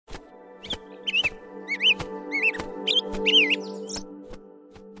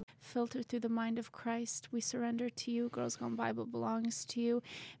filtered through the mind of Christ. We surrender to you. Girls Gone Bible belongs to you.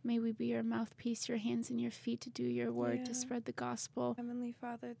 May we be your mouthpiece, your hands and your feet to do your word, to spread the gospel. Heavenly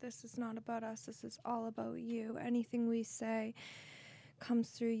Father, this is not about us. This is all about you. Anything we say comes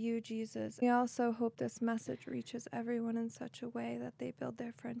through you, Jesus. We also hope this message reaches everyone in such a way that they build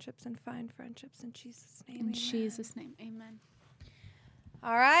their friendships and find friendships. In Jesus' name, In Jesus' name, amen.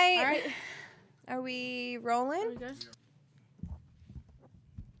 All right. Are we rolling? Are we good?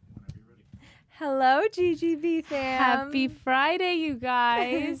 Hello, GGB fam. Happy Friday, you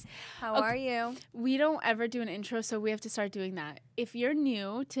guys. How are you? We don't ever do an intro, so we have to start doing that. If you're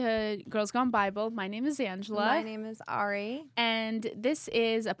new to Girls Gone Bible, my name is Angela. My name is Ari. And this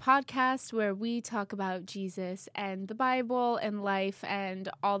is a podcast where we talk about Jesus and the Bible and life and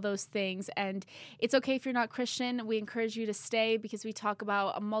all those things. And it's okay if you're not Christian. We encourage you to stay because we talk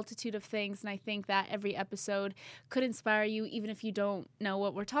about a multitude of things. And I think that every episode could inspire you, even if you don't know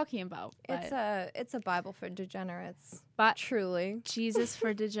what we're talking about. It's a Bible for degenerates. But truly. Jesus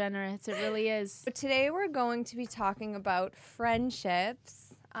for degenerates. It really is. But today we're going to be talking about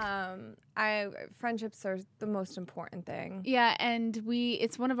friendships. Friendships are the most important thing. Yeah, and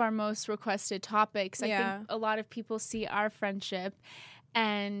it's one of our most requested topics. I think a lot of people see our friendship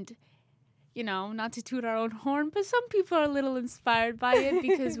and, you know, not to toot our own horn, but some people are a little inspired by it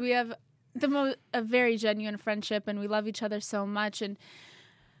because we have a very genuine friendship and we love each other so much. And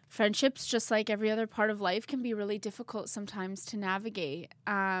friendships, just like every other part of life, can be really difficult sometimes to navigate.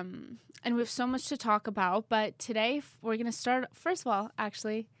 And we have so much to talk about. But today we're going to start, first of all,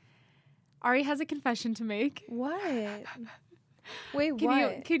 actually, Ari has a confession to make. What? Wait,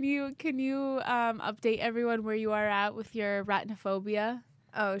 what? Can you update everyone where you are at with your arachnophobia?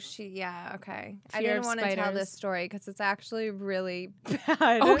 Oh, okay. Fear I didn't of want to tell spiders. this story because it's actually really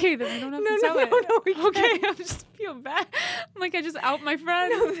bad. Okay, then we don't have to tell it. No, we Okay, can't. I just feel bad. I'm like, I just out my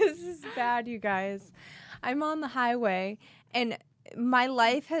friend. No, this is bad, you guys. I'm on the highway, and my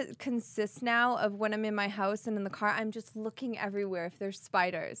life consists now of when I'm in my house and in the car, I'm just looking everywhere if there's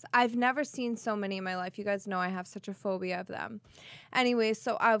spiders. I've never seen so many in my life. You guys know I have such a phobia of them. Anyway,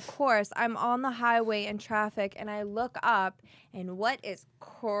 so of course, I'm on the highway in traffic, and I look up, and what is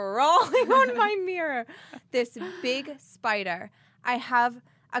crawling on my mirror? This big spider. I have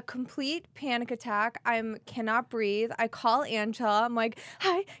a complete panic attack. I cannot breathe. I call Angela. I'm like,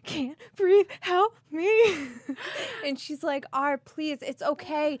 I can't breathe. Help me. And she's like, please, it's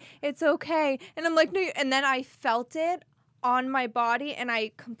okay. It's okay. And I'm like, no. And then I felt it on my body and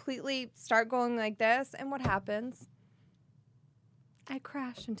I completely start going like this. And what happens? I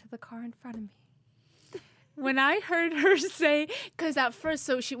crash into the car in front of me. When I heard her say, because at first,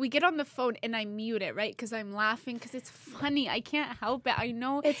 we get on the phone and I mute it, right? Because I'm laughing because it's funny. I can't help it. I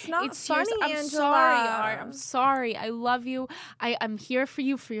know it's not funny, I'm Angela. sorry, Art. I'm sorry. I love you. I'm here for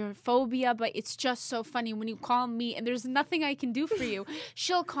you for your phobia, but it's just so funny when you call me and there's nothing I can do for you.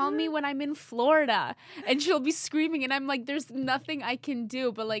 She'll call me when I'm in Florida and she'll be screaming and I'm like, there's nothing I can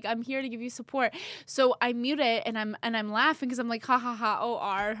do, but like I'm here to give you support. So I mute it and I'm laughing because I'm like, ha ha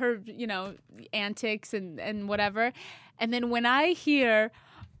ha, her, antics and whatever. And then when I hear,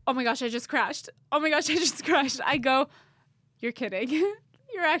 oh my gosh, I just crashed. I go, you're kidding.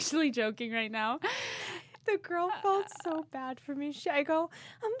 You're actually joking right now. The girl felt so bad for me. I go,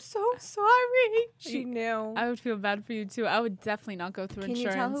 I'm so sorry. She knew. I would feel bad for you too. I would definitely not go through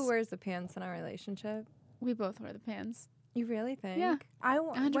insurance. Can you tell who wears the pants in our relationship? We both wear the pants. You really think? Yeah.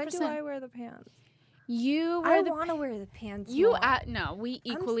 100%. When do I wear the pants? You wear I want to wear the pants. No, we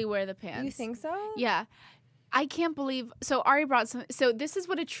equally wear the pants. You think so? Yeah. I can't believe. So Ari brought some. So this is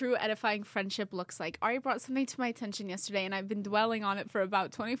what a true edifying friendship looks like. Ari brought something to my attention yesterday, and I've been dwelling on it for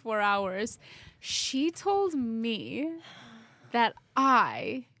about 24 hours. She told me that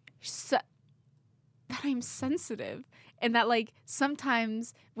I'm sensitive, and that like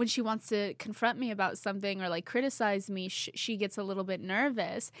sometimes when she wants to confront me about something or like criticize me, she gets a little bit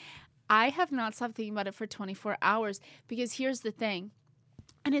nervous. I have not stopped thinking about it for 24 hours because here's the thing.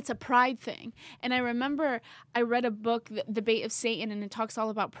 And it's a pride thing. And I remember I read a book, The Bait of Satan, and it talks all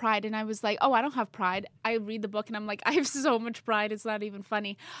about pride. And I was like, I don't have pride. I read the book and I'm like, I have so much pride. It's not even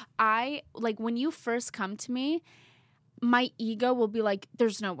funny. When you first come to me, my ego will be like,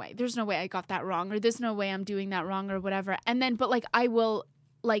 there's no way I got that wrong, or there's no way I'm doing that wrong, or whatever. And then, but I will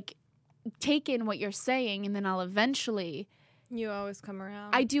take in what you're saying, and then I'll eventually. You always come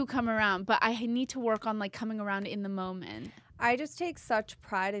around. I do come around, but I need to work on coming around in the moment. I just take such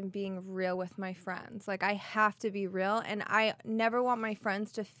pride in being real with my friends. I have to be real, and I never want my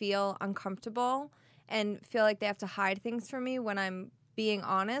friends to feel uncomfortable and feel like they have to hide things from me when I'm being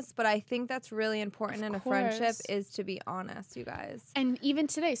honest, but I think that's really important in a friendship is to be honest, you guys. And even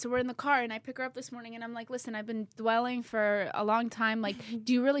today, so we're in the car and I pick her up this morning and I'm like, listen, I've been dwelling for a long time. Like,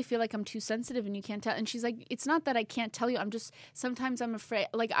 do you really feel like I'm too sensitive and you can't tell? And she's like, it's not that I can't tell you. I'm just, sometimes I'm afraid,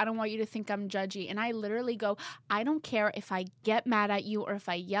 like, I don't want you to think I'm judgy. And I literally go, I don't care if I get mad at you or if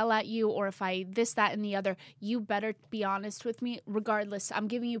I yell at you or if I this, that, and the other. You better be honest with me regardless. I'm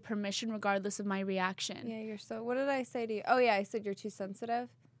giving you permission regardless of my reaction. Yeah, you're so, what did I say to you? Oh, yeah, I said you're too sensitive.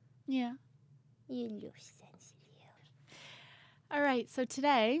 Yeah. You look sensitive. All right, so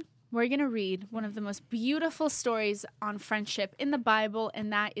today we're going to read one of the most beautiful stories on friendship in the Bible,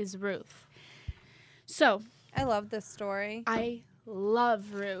 and that is Ruth. So, I love this story. I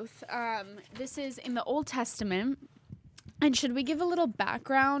love Ruth. This is in the Old Testament. And should we give a little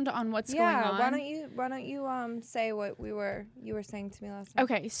background on what's going on? Yeah, why don't you say what you were saying to me last night?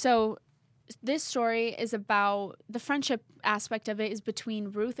 Okay, so this story is about the friendship aspect of it is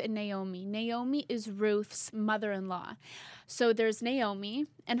between Ruth and Naomi. Naomi is Ruth's mother-in-law. So there's Naomi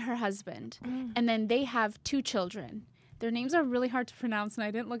and her husband, and then they have 2 children. Their names are really hard to pronounce, and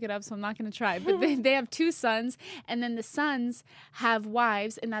I didn't look it up, so I'm not going to try. But they have 2 sons, and then the sons have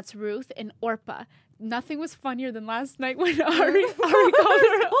wives, and that's Ruth and Orpah. Nothing was funnier than last night when Ari called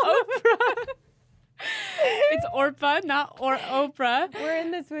her Oprah. It's Orpah, not Oprah. We're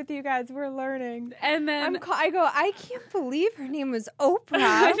in this with you guys. We're learning. And then I can't believe her name was Oprah.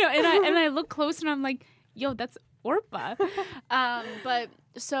 I know, and I look close and I'm like, yo, that's Orpah. But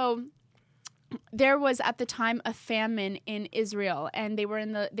so there was at the time a famine in Israel, and they were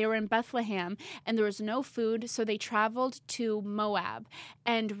in Bethlehem, and there was no food, so they traveled to Moab.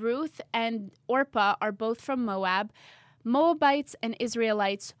 And Ruth and Orpah are both from Moab. Moabites and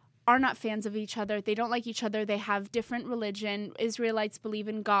Israelites are not fans of each other. They don't like each other. They have different religion. Israelites believe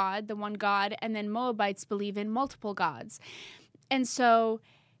in God, the one God, and then Moabites believe in multiple gods. And so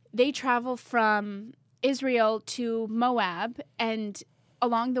they travel from Israel to Moab, and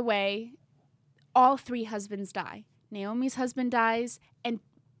along the way, all 3 husbands die. Naomi's husband dies, and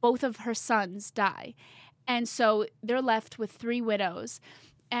both of her sons die. And so they're left with 3 widows.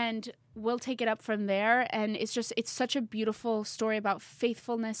 And we'll take it up from there. And it's such a beautiful story about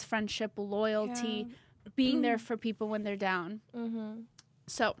faithfulness, friendship, loyalty, being there for people when they're down. Mm-hmm.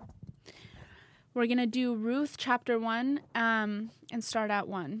 So we're going to do Ruth chapter 1 and start at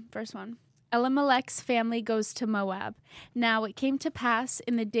verse 1. Elimelech's family goes to Moab. Now it came to pass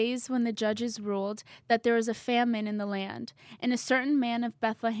in the days when the judges ruled that there was a famine in the land. And a certain man of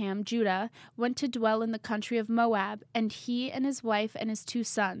Bethlehem, Judah, went to dwell in the country of Moab, and he and his wife and his 2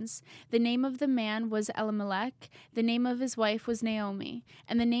 sons. The name of the man was Elimelech, the name of his wife was Naomi,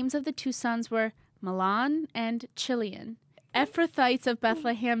 and the names of the 2 sons were Mahlon and Chilion, Ephrathites of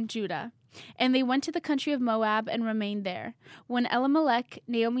Bethlehem, Judah. And they went to the country of Moab and remained there. When Elimelech,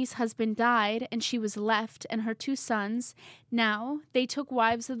 Naomi's husband, died, and she was left, and her 2 sons, now they took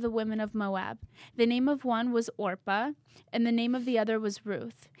wives of the women of Moab. The name of one was Orpah, and the name of the other was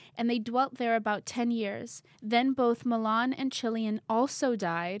Ruth. And they dwelt there about 10 years. Then both Mahlon and Chilion also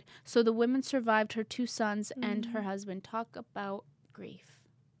died, so the women survived her 2 sons and her husband. Talk about grief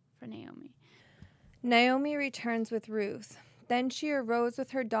for Naomi. Naomi returns with Ruth. Then she arose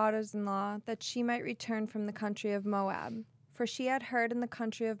with her daughters-in-law that she might return from the country of Moab. For she had heard in the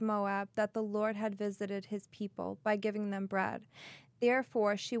country of Moab that the Lord had visited his people by giving them bread.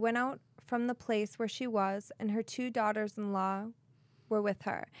 Therefore she went out from the place where she was, and her 2 daughters-in-law were with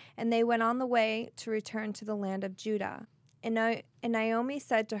her. And they went on the way to return to the land of Judah. And Naomi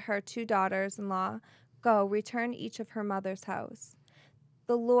said to her 2 daughters-in-law, Go, return each of her mother's house.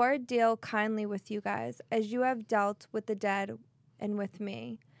 The Lord deal kindly with you guys, as you have dealt with the dead and with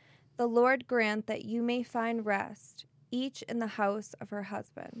me. The Lord grant that you may find rest, each in the house of her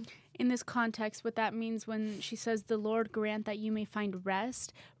husband. In this context, what that means when she says, the Lord grant that you may find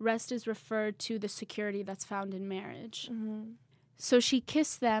rest, rest is referred to the security that's found in marriage. Mm-hmm. So she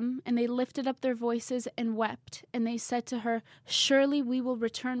kissed them, and they lifted up their voices and wept. And they said to her, Surely we will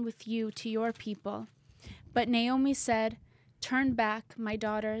return with you to your people. But Naomi said, Turn back, my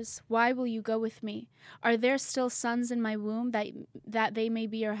daughters. Why will you go with me? Are there still sons in my womb that they may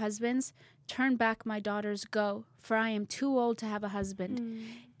be your husbands? Turn back, my daughters, go, for I am too old to have a husband.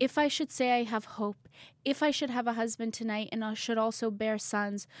 If I should say I have hope, if I should have a husband tonight and I should also bear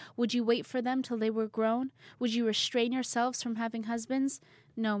sons, would you wait for them till they were grown? Would you restrain yourselves from having husbands?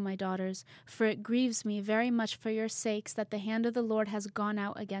 No, my daughters, for it grieves me very much for your sakes that the hand of the Lord has gone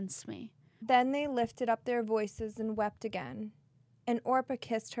out against me. Then they lifted up their voices and wept again. And Orpah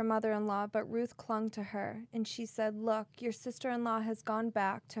kissed her mother-in-law, but Ruth clung to her. And she said, Look, your sister-in-law has gone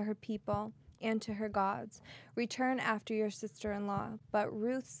back to her people. and to her gods. Return after your sister-in-law. But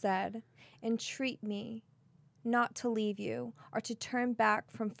Ruth said, entreat me not to leave you or to turn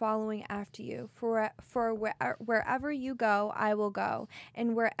back from following after you. For wherever you go, I will go,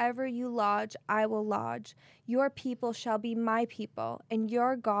 and wherever you lodge, I will lodge. Your people shall be my people, and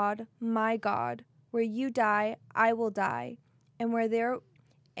your God, my God. Where you die, I will die,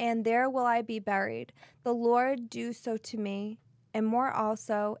 and there will I be buried. The Lord do so to me, and more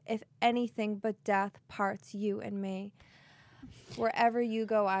also, if anything but death parts you and me. Wherever you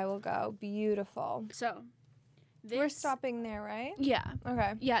go, I will go. Beautiful. So We're stopping there, right? Yeah.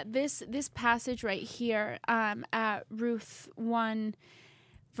 Okay. Yeah, this passage right here at Ruth 1,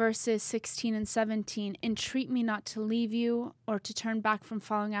 verses 16 and 17, entreat me not to leave you or to turn back from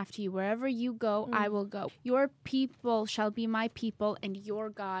following after you. Wherever you go, I will go. Your people shall be my people, and your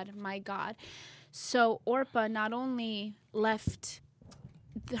God, my God. So Orpah not only left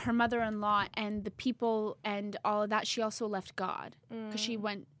her mother-in-law and the people and all of that, she also left God, because she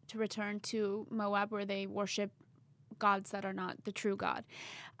went to return to Moab, where they worship gods that are not the true God.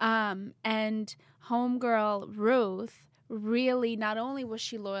 And homegirl Ruth, really, not only was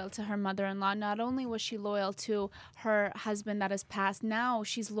she loyal to her mother-in-law, not only was she loyal to her husband that has passed, now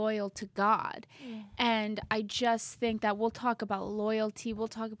she's loyal to God. And I just think that we'll talk about loyalty, we'll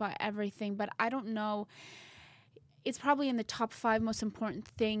talk about everything, but I don't know, it's probably in the top 5 most important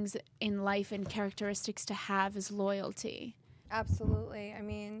things in life and characteristics to have is loyalty. Absolutely. I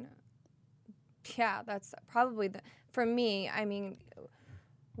mean, yeah, that's probably for me, I mean,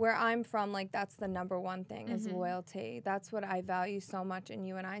 where I'm from, like, that's the number one thing is loyalty. That's what I value so much in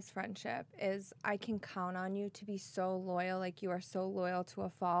you and I's friendship is I can count on you to be so loyal. Like, you are so loyal to a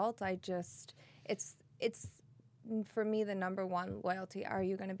fault. It's for me the number one loyalty. Are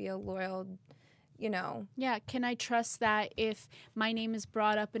you going to be a loyal, Yeah, can I trust that if my name is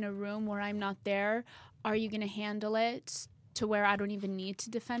brought up in a room where I'm not there, are you going to handle it to where I don't even need to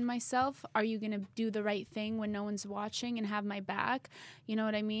defend myself? Are you going to do the right thing when no one's watching and have my back? You know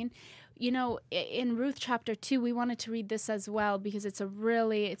what I mean? In Ruth chapter 2, we wanted to read this as well because it's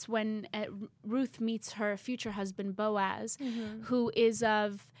when Ruth meets her future husband, Boaz, who is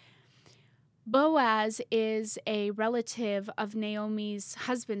Boaz is a relative of Naomi's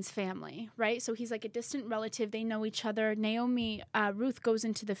husband's family, right? So he's like a distant relative. They know each other. Ruth goes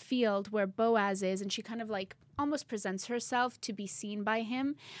into the field where Boaz is, and she kind of like almost presents herself to be seen by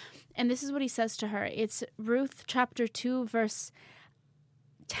him. And this is what he says to her. It's Ruth chapter 2, verse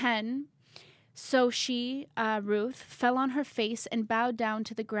 10. So she, Ruth, fell on her face and bowed down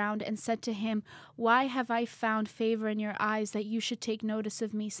to the ground and said to him, why have I found favor in your eyes that you should take notice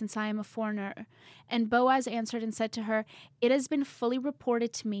of me since I am a foreigner? And Boaz answered and said to her, it has been fully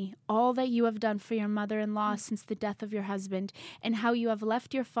reported to me all that you have done for your mother-in-law since the death of your husband, and how you have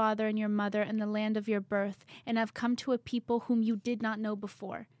left your father and your mother and the land of your birth, and have come to a people whom you did not know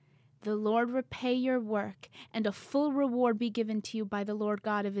before. The Lord repay your work, and a full reward be given to you by the Lord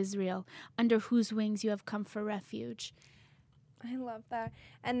God of Israel, under whose wings you have come for refuge. I love that.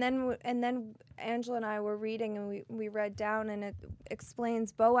 And then Angela and I were reading, and we read down, and it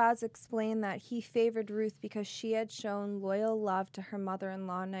explains, Boaz explained that he favored Ruth because she had shown loyal love to her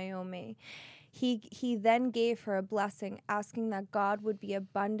mother-in-law, Naomi. He then gave her a blessing, asking that God would be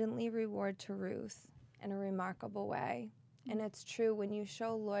abundantly reward to Ruth in a remarkable way. And it's true when you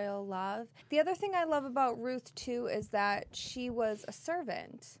show loyal love. The other thing I love about Ruth, too, is that she was a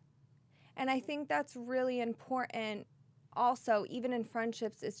servant. And I think that's really important also, even in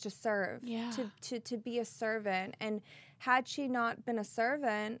friendships, is to serve, to be a servant. And had she not been a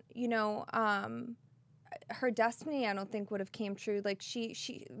servant, her destiny, I don't think, would have came true. Like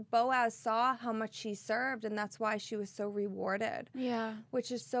Boaz saw how much she served, and that's why she was so rewarded. Yeah.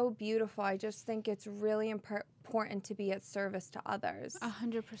 Which is so beautiful. I just think it's really important to be at service to others.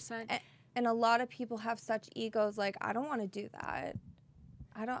 100%. And a lot of people have such egos, like, I don't want to do that.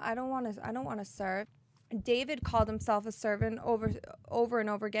 I don't want to serve. David called himself a servant over and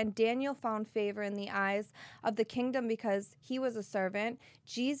over again. Daniel found favor in the eyes of the kingdom because he was a servant.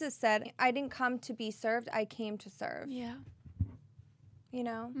 Jesus said, I didn't come to be served, I came to serve. Yeah.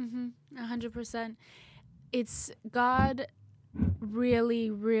 100%. It's God really,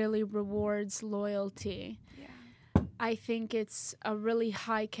 really rewards loyalty. Yeah. I think it's a really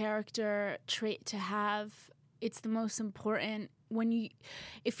high character trait to have. It's the most important.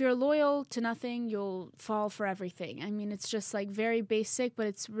 If you're loyal to nothing, you'll fall for everything. I mean, it's just like very basic, but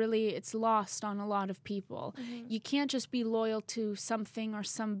it's lost on a lot of people. You can't just be loyal to something or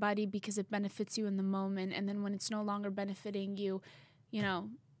somebody because it benefits you in the moment, and then when it's no longer benefiting you,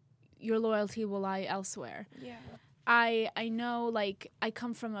 your loyalty will lie elsewhere. Yeah. I know, like, I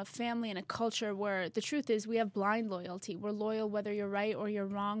come from a family and a culture where the truth is we have blind loyalty. We're loyal whether you're right or you're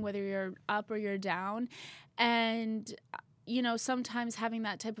wrong, whether you're up or you're down. And, you know, sometimes having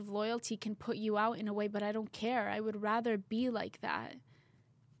that type of loyalty can put you out in a way, but I don't care. I would rather be like that.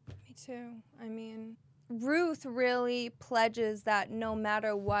 Me too. I mean, Ruth really pledges that no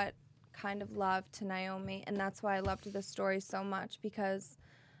matter what kind of love to Naomi, and that's why I loved this story so much, because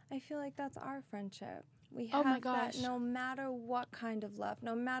I feel like that's our friendship. We have that no matter what kind of love,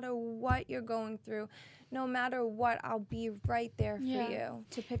 no matter what you're going through, no matter what, I'll be right there for you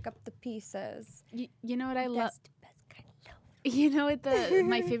to pick up the pieces. You know what I love? That's the best kind of love. You know what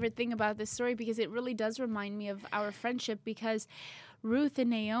my favorite thing about this story, because it really does remind me of our friendship, because Ruth and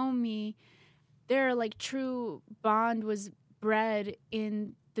Naomi, their like true bond was bred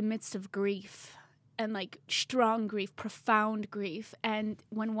in the midst of grief. And like strong grief, profound grief. And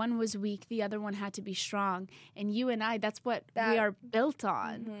when one was weak, the other one had to be strong. And you and I, that's what we are built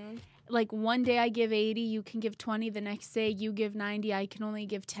on. Mm-hmm. Like one day I give 80, you can give 20. The next day you give 90, I can only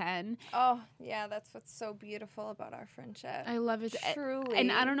give 10. Oh, yeah, that's what's so beautiful about our friendship. I love it. Truly.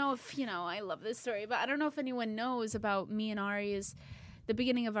 And I don't know if, you know, I love this story, but I don't know if anyone knows about me and Ari is the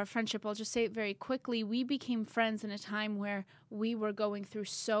beginning of our friendship. I'll just say it very quickly. We became friends in a time where we were going through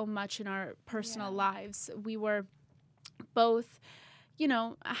so much in our personal lives. We were both, you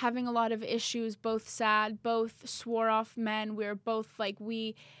know, having a lot of issues, both sad, both swore off men. We were both like,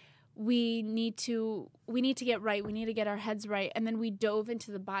 we need to get right. We need to get our heads right. And then we dove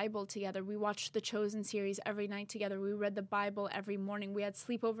into the Bible together. We watched the Chosen series every night together. We read the Bible every morning. We had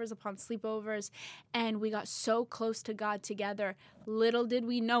sleepovers upon sleepovers, and we got so close to God together. Little did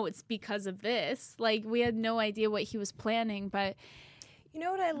we know it's because of this. Like, we had no idea what he was planning, but you know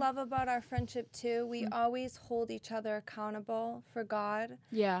what I love about our friendship too? We always hold each other accountable for God.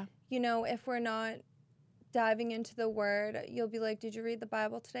 Yeah. You know, if we're not diving into the word, you'll be like, did you read the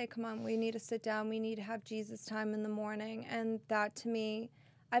Bible today? Come on, we need to sit down. We need to have Jesus time in the morning. And that, to me,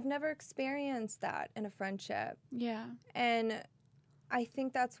 I've never experienced that in a friendship. Yeah. And I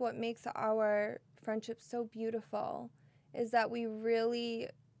think that's what makes our friendship so beautiful, is that we really,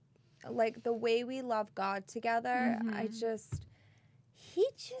 like, the way we love God together. He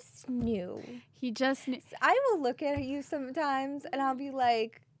just knew. I will look at you sometimes and I'll be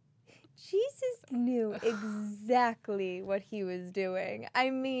like, Jesus knew exactly what he was doing. I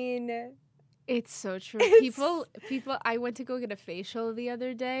mean, it's so true. People, I went to go get a facial the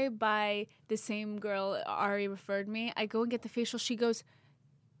other day by the same girl Ari referred me. I go and get the facial. She goes,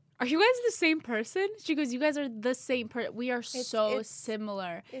 are you guys the same person? She goes, you guys are the same person. We are so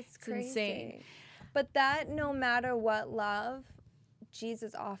similar. It's crazy. Insane. But that no matter what love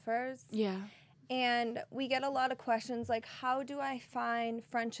Jesus offers. Yeah. And we get a lot of questions like, how do I find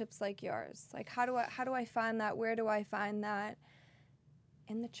friendships like yours? Like, how do I find that? Where do I find that?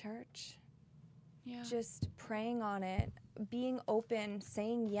 In the church. Yeah. Just praying on it, being open,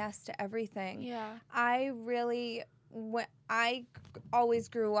 saying yes to everything. Yeah. I always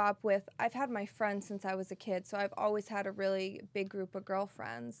grew up with, I've had my friends since I was a kid, so I've always had a really big group of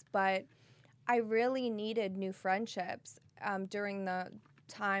girlfriends, but I really needed new friendships during the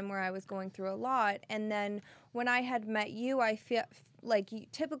time where I was going through a lot. And then when I had met you, I feel like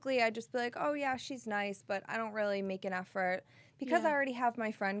typically I'd just be like, oh yeah, she's nice, but I don't really make an effort because I already have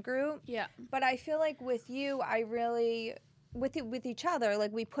my friend group. Yeah. But I feel like with you, I really, with each other,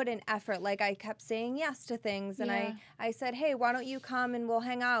 like we put in effort. Like I kept saying yes to things, and I said, hey, why don't you come and we'll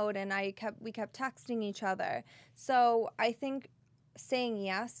hang out? And we kept texting each other. So I think saying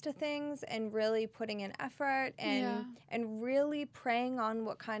yes to things and really putting in effort and really praying on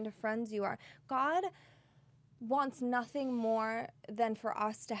what kind of friends you are. God wants nothing more than for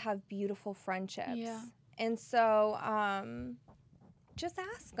us to have beautiful friendships. Yeah. And so just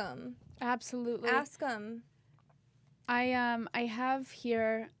ask him. Absolutely. Ask him. I have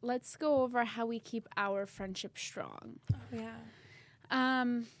here, let's go over how we keep our friendship strong. Oh, yeah.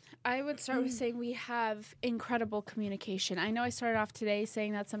 I would start with saying we have incredible communication. I know I started off today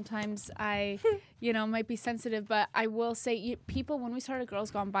saying that sometimes I, might be sensitive, but I will say people, when we started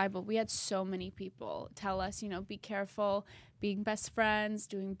Girls Gone Bible, we had so many people tell us, be careful, being best friends,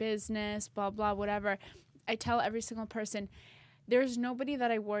 doing business, blah, blah, whatever. I tell every single person, there's nobody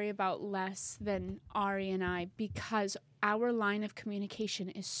that I worry about less than Ari and I, because our line of communication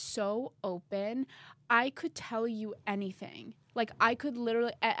is so open. I could tell you anything. Like, I could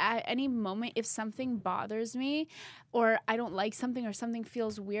literally, at any moment, if something bothers me or I don't like something or something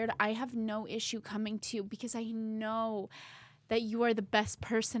feels weird, I have no issue coming to you because I know that you are the best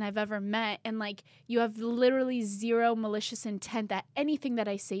person I've ever met, and like you have literally zero malicious intent, that anything that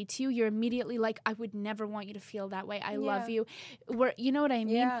I say to you, you're immediately like, I would never want you to feel that way. I love you. You know what I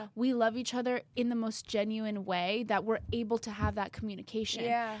mean? Yeah. We love each other in the most genuine way, that we're able to have that communication.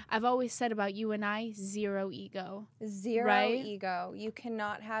 Yeah. I've always said about you and I, zero ego. Zero Right? ego. You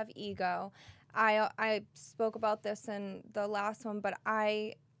cannot have ego. I spoke about this in the last one, but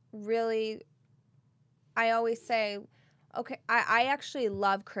I always say, okay, I actually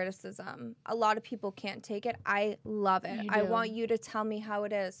love criticism. A lot of people can't take it. I love it. I want you to tell me how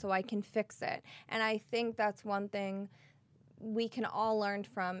it is so I can fix it. And I think that's one thing we can all learn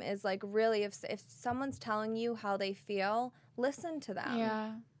from, is like, really, if someone's telling you how they feel, listen to them.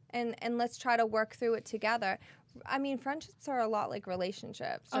 Yeah. And let's try to work through it together. I mean, friendships are a lot like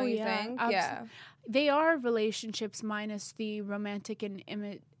relationships, don't you think? Yeah. They are relationships minus the romantic and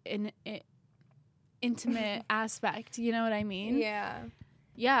intimate aspect. You know what I mean? Yeah.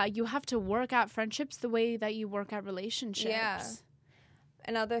 Yeah, you have to work at friendships the way that you work at relationships. Yeah.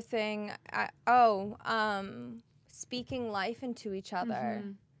 Another thing, speaking life into each other.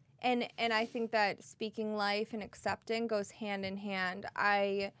 Mm-hmm. And I think that speaking life and accepting goes hand in hand.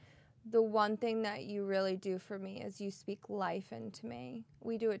 The one thing that you really do for me is you speak life into me.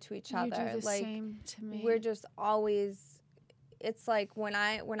 We do it to each other. You do the like, same to me. We're just always, it's like when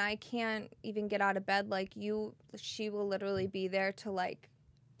I can't even get out of bed, like she will literally be there to like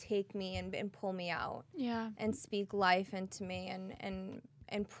take me and pull me out. Yeah. And speak life into me,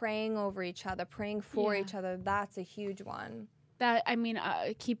 and praying over each other, praying for each other. That's a huge one. That, I mean,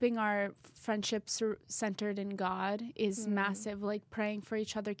 keeping our friendships centered in God is massive. Like, praying for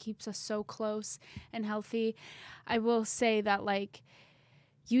each other keeps us so close and healthy. I will say that, like,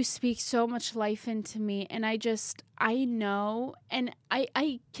 you speak so much life into me, and I know, and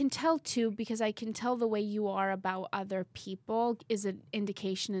I can tell too, because I can tell the way you are about other people is an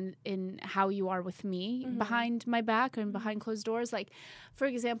indication in how you are with me behind my back and behind closed doors. Like, for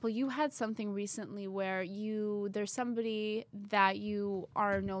example, you had something recently where there's somebody that you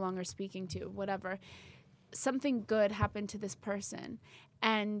are no longer speaking to, whatever. Something good happened to this person,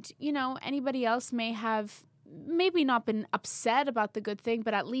 and, you know, anybody else may have maybe not been upset about the good thing,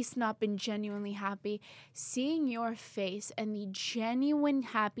 but at least not been genuinely happy. Seeing your face and the genuine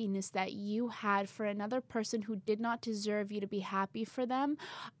happiness that you had for another person who did not deserve you to be happy for them,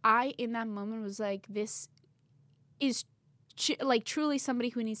 I, in that moment, was like, this is like truly somebody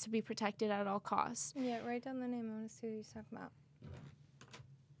who needs to be protected at all costs. Yeah, write down the name. I want to see who you're talking about.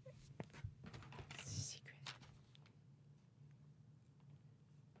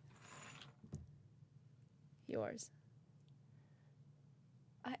 Yours.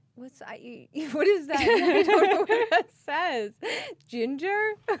 What is that? I don't know what that says.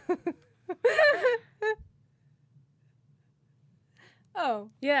 Ginger? Oh.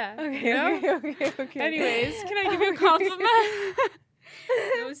 Yeah. Okay, No? okay. Anyways, can I give you a compliment?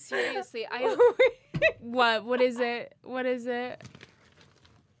 No, seriously. What is it? What is it?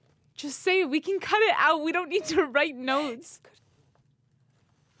 Just say it. We can cut it out. We don't need to write notes.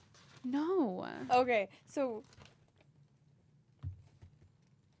 No. Okay, so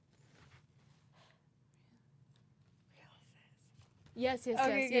Yes.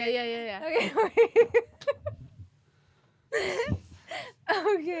 Okay, Yeah.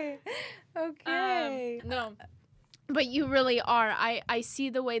 Okay. Okay. No. But you really are. I see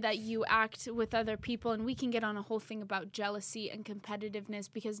the way that you act with other people, and we can get on a whole thing about jealousy and competitiveness,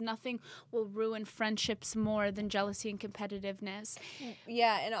 because nothing will ruin friendships more than jealousy and competitiveness.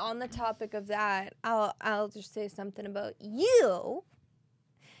 Yeah, and on the topic of that, I'll just say something about you.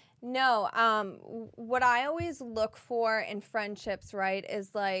 No, what I always look for in friendships, right,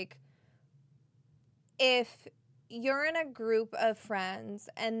 is like, if you're in a group of friends,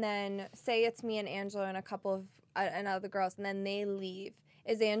 and then say it's me and Angela and a couple of and other girls, and then they leave,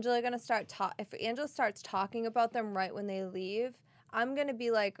 is Angela going to start if Angela starts talking about them right when they leave, I'm going to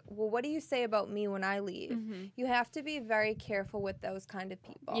be like, well, what do you say about me when I leave? Mm-hmm. You have to be very careful with those kind of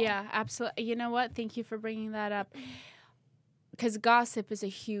people. Yeah, absolutely. You know what? Thank you for bringing that up. Because gossip is a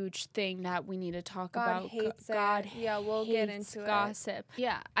huge thing that we need to talk about. Hates God it. Yeah, we'll get into gossip.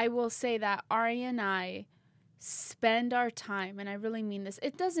 Yeah, I will say that Ari and I spend our time, and I really mean this.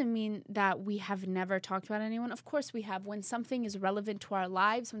 It doesn't mean that we have never talked about anyone. Of course we have. When something is relevant to our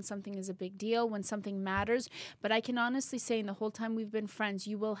lives, when something is a big deal, when something matters. But I can honestly say, in the whole time we've been friends,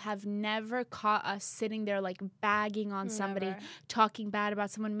 you will have never caught us sitting there like bagging on somebody, talking bad about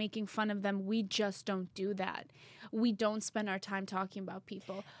someone, making fun of them. We just don't do that. We don't spend our time talking about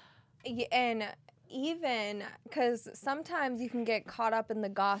people. And even because sometimes you can get caught up in the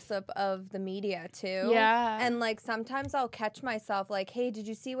gossip of the media too. Yeah. And like sometimes I'll catch myself like, hey, did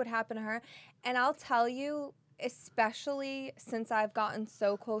you see what happened to her? And I'll tell you, especially since I've gotten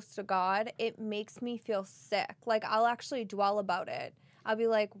so close to God, it makes me feel sick. Like I'll actually dwell about it. I'll be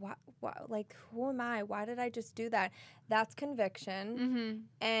like, what, like, who am I? Why did I just do that? That's conviction. Mm-hmm.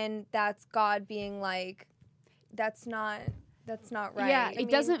 And that's God being like, that's not right. Yeah, I it mean,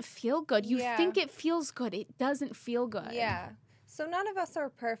 doesn't feel good. You yeah. think it feels good. It doesn't feel good. Yeah. So none of us are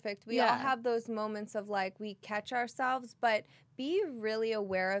perfect. We all Yeah. have those moments of like we catch ourselves, but be really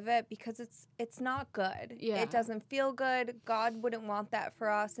aware of it because it's not good. Yeah. It doesn't feel good. God wouldn't want that for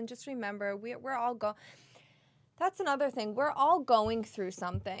us. And just remember, we're all That's another thing. We're all going through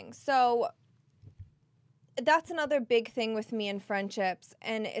something. So that's another big thing with me in friendships,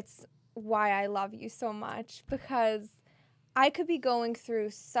 and it's why I love you so much, because I could be going through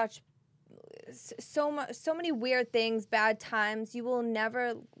so many weird things, bad times. You will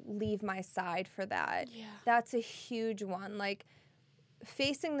never leave my side for that. Yeah. That's a huge one. Like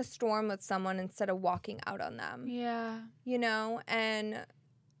facing the storm with someone instead of walking out on them. Yeah. You know, and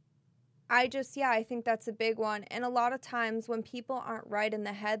I think that's a big one. And a lot of times when people aren't right in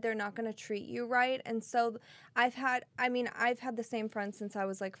the head, they're not going to treat you right. And so I've had the same friends since I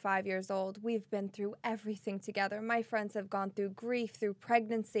was like 5 years old. We've been through everything together. My friends have gone through grief, through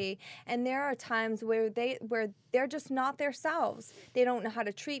pregnancy. And there are times where they're just not themselves. They don't know how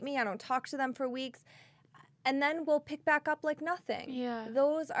to treat me. I don't talk to them for weeks. And then we'll pick back up like nothing. Yeah.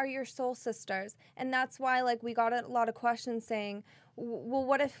 Those are your soul sisters. And that's why like we got a lot of questions saying, well,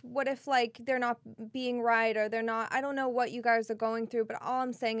 what if like they're not being right, or they're not, I don't know what you guys are going through, but all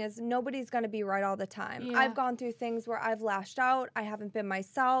I'm saying is nobody's going to be right all the time. Yeah. I've gone through things where I've lashed out. I haven't been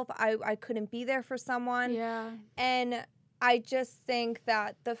myself. I couldn't be there for someone. Yeah. And I just think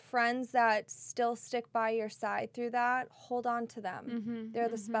that the friends that still stick by your side through that, hold on to them. Mm-hmm. They're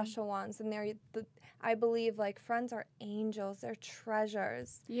the special ones, and I believe like friends are angels. They're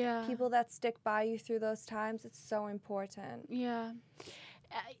treasures. Yeah. People that stick by you through those times, it's so important. Yeah.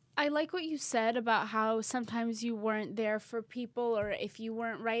 I like what you said about how sometimes you weren't there for people, or if you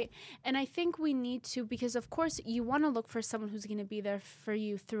weren't right. And I think we need to, because of course you want to look for someone who's going to be there for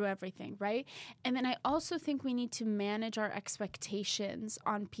you through everything, right? And then I also think we need to manage our expectations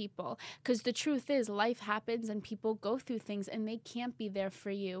on people, because the truth is life happens and people go through things and they can't be there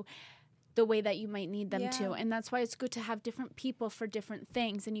for you the way that you might need them to. And that's why it's good to have different people for different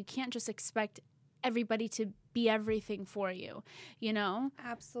things, and you can't just expect everybody to be everything for you, you know?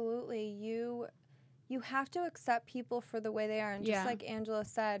 Absolutely. You have to accept people for the way they are. And just like Angela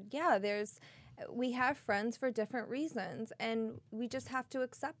said, we have friends for different reasons, and we just have to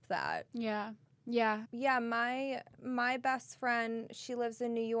accept that. Yeah. Yeah. Yeah, my best friend, she lives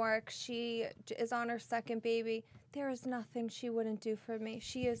in New York. She is on her second baby. There is nothing she wouldn't do for me.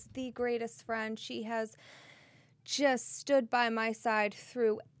 She is the greatest friend. She has just stood by my side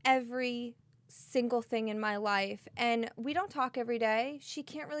through every single thing in my life, and we don't talk every day. She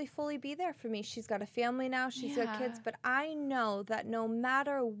can't really fully be there for me. She's got a family now. She's got kids, but I know that no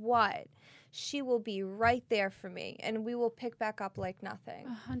matter what, she will be right there for me, and we will pick back up like nothing.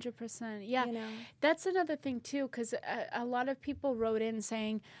 100%. Yeah. You know? That's another thing too, because a lot of people wrote in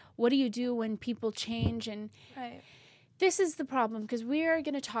saying, what do you do when people change? And Right. this is the problem, because we are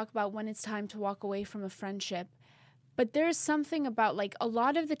going to talk about when it's time to walk away from a friendship. But there's something about, like, a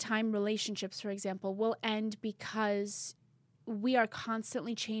lot of the time relationships, for example, will end because we are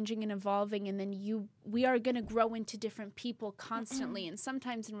constantly changing and evolving, and then we are going to grow into different people constantly. And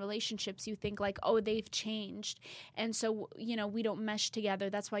sometimes in relationships you think like, oh, they've changed, and so, you know, we don't mesh together.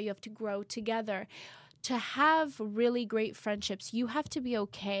 That's why you have to grow together. To have really great friendships, you have to be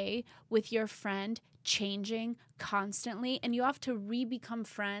okay with your friend changing constantly, and you have to re-become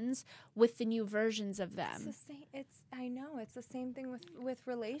friends with the new versions of them. It's the same. I know it's the same thing with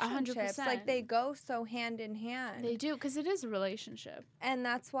relationships. 100%. Like they go so hand in hand. They do, because it is a relationship. And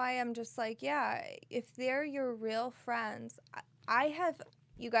that's why I'm just like, yeah, if they're your real friends, I have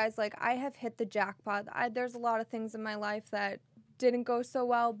hit the jackpot. There's a lot of things in my life that didn't go so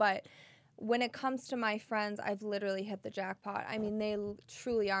well, but when it comes to my friends, I've literally hit the jackpot. I mean, they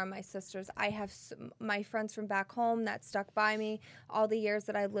truly are my sisters. I have my friends from back home that stuck by me all the years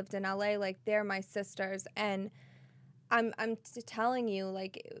that I've lived in LA. Like, they're my sisters. And I'm telling you,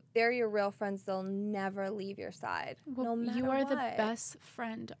 like, if they're your real friends, they'll never leave your side. Well, no matter you are what. the best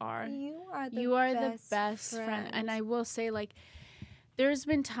friend, R. You are the best friend. And I will say, like, there's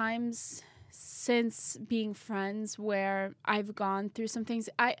been times since being friends where I've gone through some things.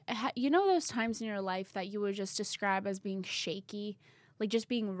 You know those times in your life that you would just describe as being shaky, like just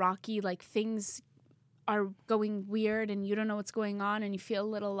being rocky, like things are going weird and you don't know what's going on and you feel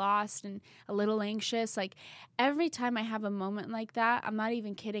a little lost and a little anxious, like every time I have a moment like that, I'm not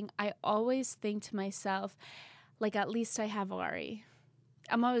even kidding, I always think to myself, like, at least I have Ari.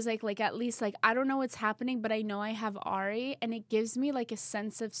 I'm always like at least, like, I don't know what's happening, but I know I have Ari, and it gives me like a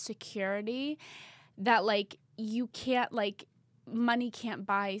sense of security that like you can't, like, money can't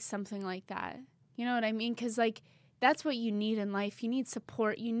buy something like that. You know what I mean? Because like that's what you need in life. You need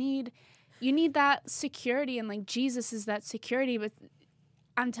support. You need that security, and like Jesus is that security. But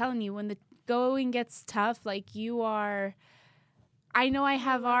I'm telling you, when the going gets tough, like I know I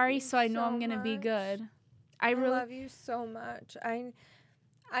have Ari, so I know I'm gonna be good. I really love you so much.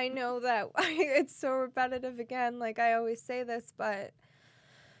 I know that it's so repetitive again. Like I always say this, but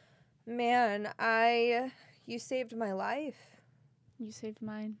man, you saved my life. You saved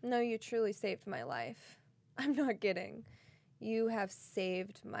mine. No, you truly saved my life. I'm not kidding. You have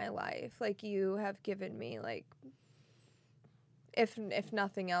saved my life. Like, you have given me, like, if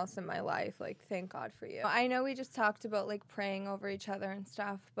nothing else in my life, like, thank God for you. I know we just talked about, like, praying over each other and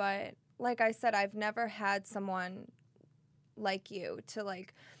stuff, but like I said, I've never had someone like you to,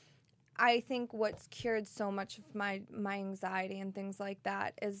 like, I think what's cured so much of my anxiety and things like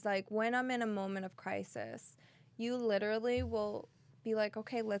that is, like, when I'm in a moment of crisis, you literally will be like,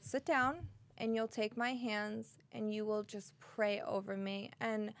 okay, let's sit down, and you'll take my hands and you will just pray over me.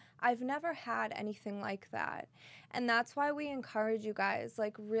 And I've never had anything like that. And that's why we encourage you guys,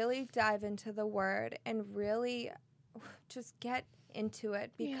 like, really dive into the word and really just get into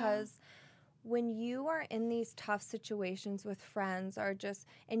it, because when you are in these tough situations with friends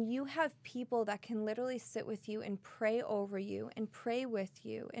and you have people that can literally sit with you and pray over you and pray with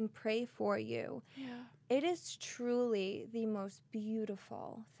you and pray for you, it is truly the most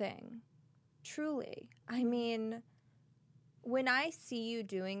beautiful thing. Truly. I mean, when I see you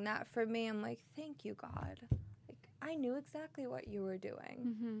doing that for me, I'm like, thank you, God. Like, I knew exactly what you were doing.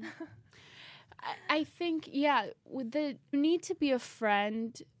 Mm-hmm. I think, you need to be a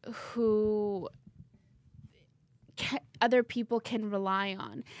friend who other people can rely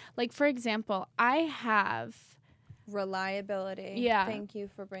on. Like, for example, I have... reliability. Yeah. Thank you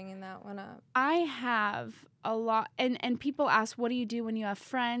for bringing that one up. I have a lot, and people ask, what do you do when you have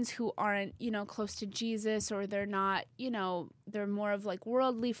friends who aren't, close to Jesus, or they're not, they're more of like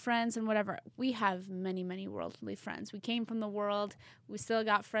worldly friends and whatever. We have many, many worldly friends. We came from the world. We still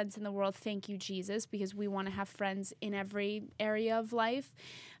got friends in the world. Thank you, Jesus, because we want to have friends in every area of life.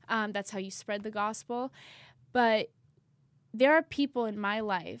 That's how you spread the gospel. But there are people in my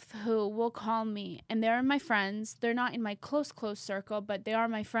life who will call me, and they're my friends. They're not in my close circle, but they are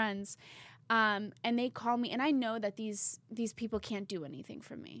my friends. And they call me, and I know that these people can't do anything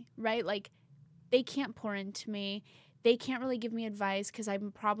for me, right? Like, they can't pour into me. They can't really give me advice, because I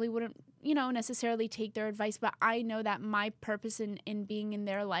probably wouldn't, necessarily take their advice. But I know that my purpose in being in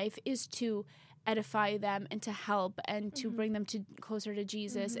their life is to edify them and to help and to bring them closer to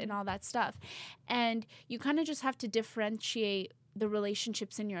Jesus and all that stuff. And you kind of just have to differentiate the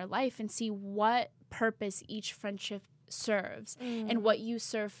relationships in your life and see what purpose each friendship serves and what you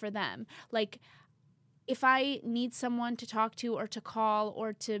serve for them. Like, if I need someone to talk to or to call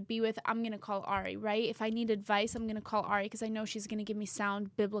or to be with, I'm going to call Ari, right? If I need advice, I'm going to call Ari, because I know she's going to give me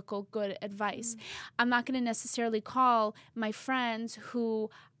sound, biblical, good advice. I'm not going to necessarily call my friends who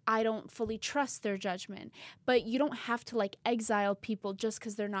I don't fully trust their judgment. But you don't have to, like, exile people just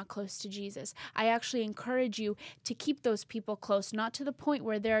because they're not close to Jesus. I actually encourage you to keep those people close, not to the point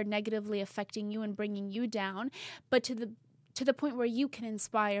where they're negatively affecting you and bringing you down, but to the point where you can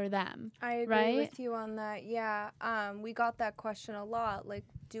inspire them. I agree with you on that. Yeah. We got that question a lot. Like,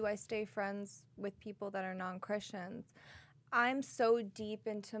 do I stay friends with people that are non-Christians? I'm so deep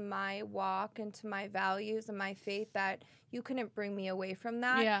into my walk, into my values and my faith, that you couldn't bring me away from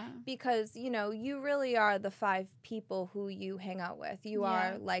that. Yeah. Because, you really are the 5 people who you hang out with. You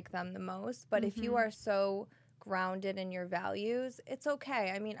are like them the most. But if you are so grounded in your values, it's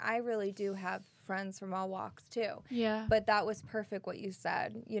okay. I mean, I really do have friends from all walks too. Yeah. But that was perfect what you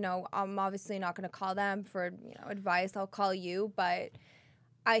said. I'm obviously not going to call them for, advice. I'll call you, but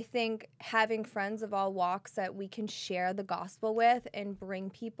I think having friends of all walks that we can share the gospel with and bring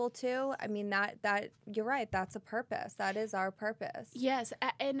people to, I mean, that you're right. That's a purpose. That is our purpose. Yes.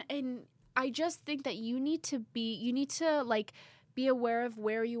 And I just think that you need to like be aware of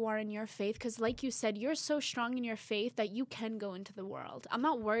where you are in your faith, because like you said, you're so strong in your faith that you can go into the world. I'm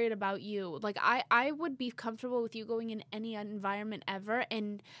not worried about you. Like, I would be comfortable with you going in any environment ever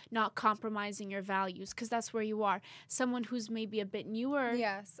and not compromising your values, because that's where you are. Someone who's maybe a bit newer.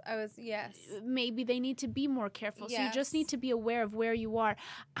 Yes. Maybe they need to be more careful. Yes. So you just need to be aware of where you are.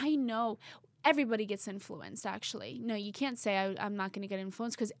 I know everybody gets influenced, actually. No, you can't say I'm not going to get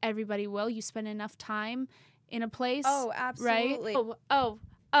influenced, because everybody will. You spend enough time in a place. Oh, absolutely. Right?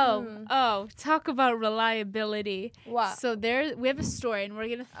 Talk about reliability. What? So we have a story, and we're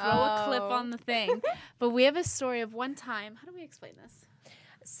going to throw a clip on the thing. But we have a story of one time. How do we explain this?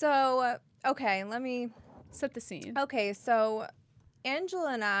 So, okay, let me set the scene. Okay, so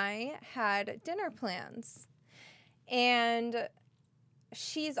Angela and I had dinner plans, and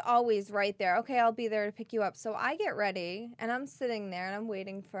she's always right there. Okay, I'll be there to pick you up. So I get ready, and I'm sitting there, and I'm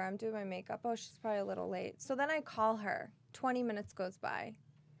waiting for her. I'm doing my makeup. Oh, she's probably a little late. So then I call her. 20 minutes goes by.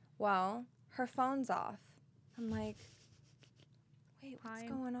 Well, her phone's off. I'm like, wait, what's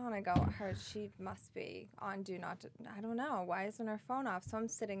going on? I go, she must be on do not, I don't know. Why isn't her phone off? So I'm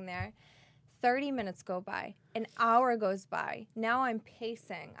sitting there. 30 minutes go by. An hour goes by. Now I'm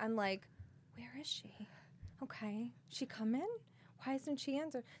pacing. I'm like, where is she? Okay. She come in? Why isn't she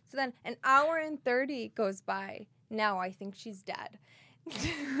answering? So then an hour and 30 goes by. Now I think she's dead.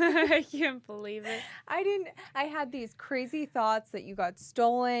 I can't believe it. I had these crazy thoughts that you got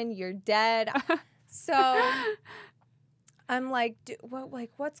stolen, you're dead. So I'm like,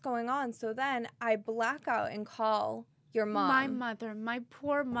 what's going on? So then I black out and call your mom. My mother, my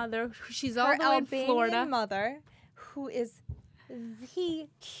poor mother. She's all the way in Florida. Her Albanian mother, who is the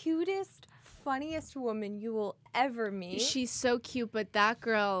cutest, funniest woman you will ever meet. She's so cute, but that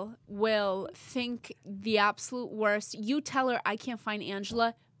girl will think the absolute worst. You tell her I can't find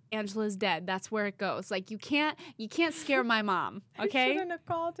Angela. Angela's dead. That's where it goes. Like, you can't scare my mom. Okay. I shouldn't have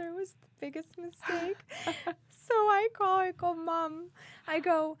called her. It was the biggest mistake. So I go, Mom. I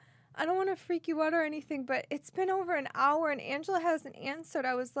go, I don't want to freak you out or anything, but it's been over an hour and Angela hasn't answered.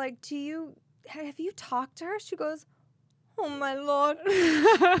 I was like, have you talked to her? She goes, oh my Lord.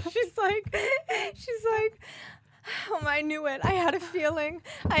 She's like, oh, I knew it. I had a feeling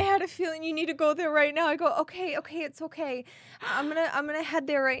you need to go there right now. I go, okay, it's okay. I'm gonna head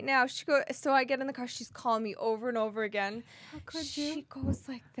there right now. So I get in the car. She's calling me over and over again. How could you? She goes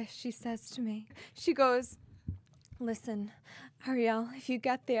like this. She says to me, she goes, listen, Ariel, if you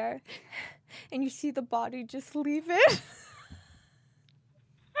get there and you see the body, just leave it.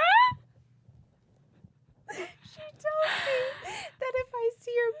 She told me that if I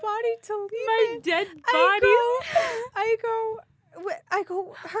see your body, to leave my dead body. I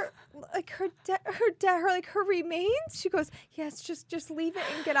go, her remains. She goes, yes, just leave it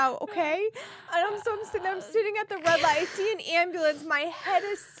and get out, okay? And I'm sitting at the red light. I see an ambulance. My head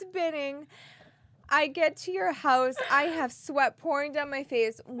is spinning. I get to your house. I have sweat pouring down my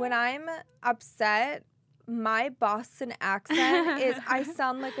face. When I'm upset, my Boston accent is, I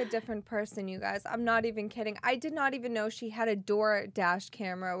sound like a different person, you guys. I'm not even kidding. I did not even know she had a DoorDash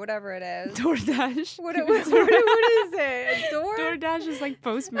camera, whatever it is. DoorDash? What is it? DoorDash is like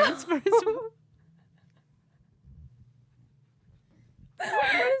Postmates, first of all.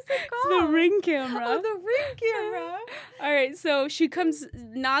 What is it called? The Ring camera. Oh, the Ring camera. All right, so she comes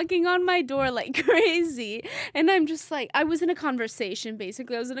knocking on my door like crazy, and I'm just like, I was in a conversation,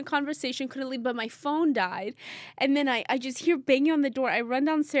 basically. I was in a conversation, couldn't leave, but my phone died, and then I just hear banging on the door. I run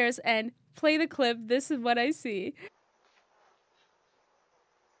downstairs and play the clip. This is what I see.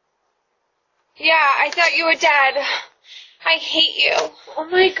 Yeah, I thought you were dead. I hate you. Oh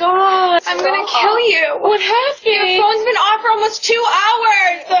my god. I'm gonna kill you. What happened? Your phone's been off for almost 2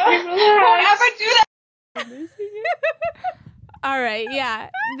 hours. Don't ever do that. All right, yeah.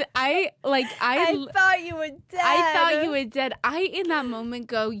 I thought you were dead. I thought you were dead. I, in that moment,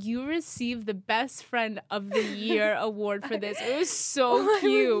 go, you received the Best Friend of the Year award for this. It was so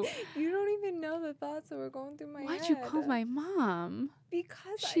cute. You don't even know the thoughts that were going through my head. Why'd you call my mom?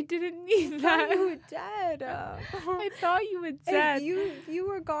 Because she didn't need that. I thought you were dead. I thought you were dead. If you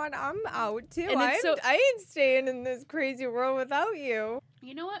were gone, I'm out too. And I ain't staying in this crazy world without you.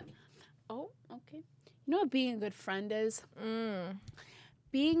 You know what? Oh, okay. You know what being a good friend is?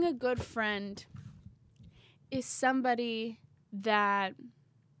 Being a good friend is somebody that,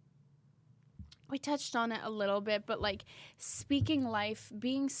 we touched on it a little bit, but like speaking life,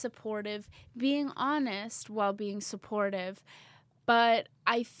 being supportive, being honest while being supportive. But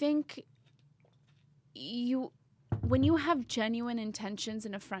I think when you have genuine intentions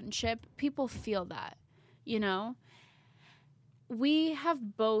in a friendship, people feel that, you know? We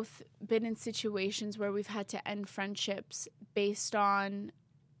have both been in situations where we've had to end friendships based on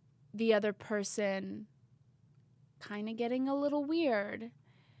the other person kind of getting a little weird.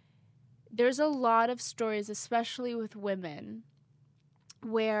 There's a lot of stories, especially with women,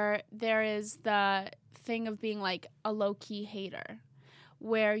 where there is the thing of being like a low-key hater,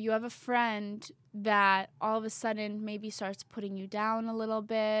 where you have a friend that all of a sudden maybe starts putting you down a little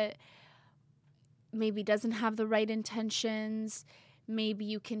bit, maybe doesn't have the right intentions. Maybe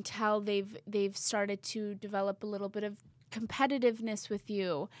you can tell they've started to develop a little bit of competitiveness with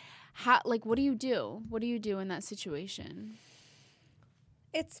you. What do you do? What do you do in that situation?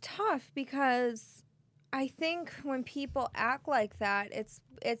 It's tough because I think when people act like that,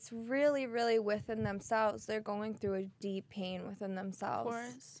 it's really, really within themselves. They're going through a deep pain within themselves. Of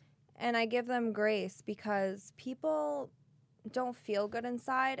course. And I give them grace because people don't feel good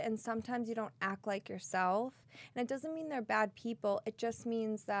inside, and sometimes you don't act like yourself. And it doesn't mean they're bad people. It just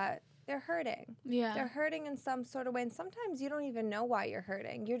means that they're hurting. Yeah. They're hurting in some sort of way, and sometimes you don't even know why you're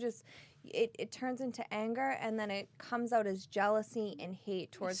hurting. You're just it turns into anger, and then it comes out as jealousy and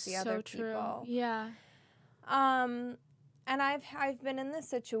hate towards the other people. Yeah. And I've been in this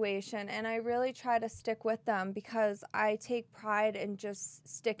situation, and I really try to stick with them because I take pride in just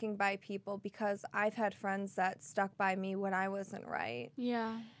sticking by people, because I've had friends that stuck by me when I wasn't right.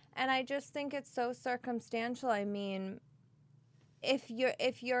 Yeah. And I just think it's so circumstantial. I mean, if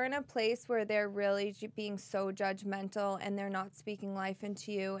you're in a place where they're really being so judgmental and they're not speaking life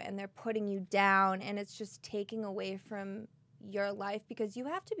into you and they're putting you down, and it's just taking away from your life, because you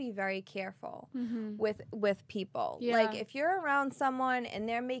have to be very careful with people. Yeah. Like, if you're around someone and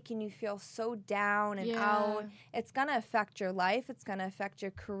they're making you feel so down and out, it's going to affect your life. It's going to affect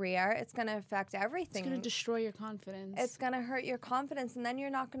your career. It's going to affect everything. It's going to destroy your confidence. It's going to hurt your confidence, and then you're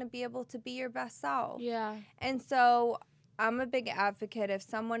not going to be able to be your best self. Yeah. And so I'm a big advocate. If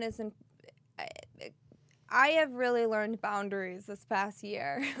someone isn't... I have really learned boundaries this past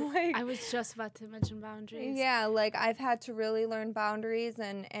year. I was just about to mention boundaries. Yeah, I've had to really learn boundaries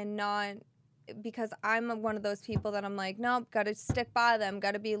and not, because I'm one of those people that I'm like, nope, got to stick by them,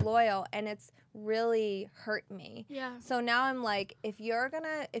 got to be loyal, and it's really hurt me. Yeah. So now I'm like, if you're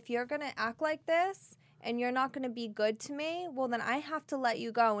gonna act like this and you're not going to be good to me, well, then I have to let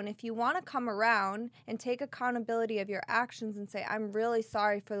you go. And if you want to come around and take accountability of your actions and say, I'm really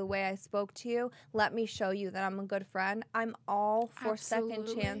sorry for the way I spoke to you, let me show you that I'm a good friend, I'm all for second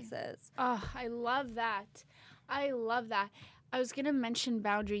chances. Oh, I love that. I love that. I was going to mention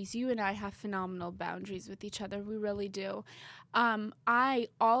boundaries. You and I have phenomenal boundaries with each other. We really do. I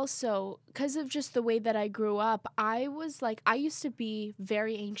also, because of just the way that I grew up, I used to be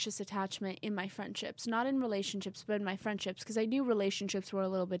very anxious attachment in my friendships, not in relationships, but in my friendships, because I knew relationships were a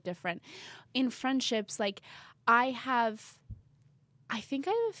little bit different. In friendships, I think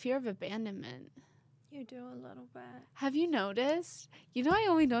I have a fear of abandonment. You do a little bit. Have you noticed? I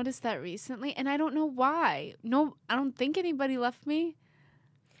only noticed that recently, and I don't know why. No, I don't think anybody left me.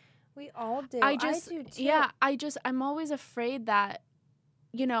 We all do. I do too. Yeah, I'm always afraid that,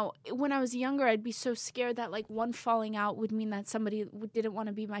 when I was younger, I'd be so scared that one falling out would mean that somebody didn't want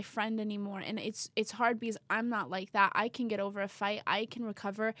to be my friend anymore. And it's hard because I'm not like that. I can get over a fight. I can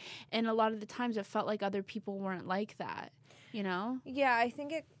recover. And a lot of the times it felt like other people weren't like that, Yeah, I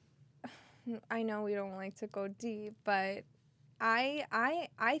think I know we don't like to go deep, but I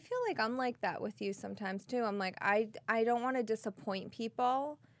feel like I'm like that with you sometimes too. I'm like, I don't want to disappoint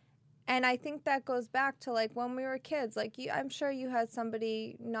people. And I think that goes back to when we were kids. I'm sure you had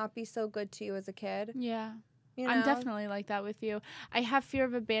somebody not be so good to you as a kid. Yeah. I'm definitely like that with you. I have fear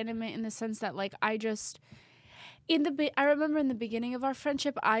of abandonment in the sense that I remember in the beginning of our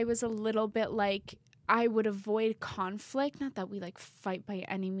friendship, I was a little bit I would avoid conflict. Not that we fight by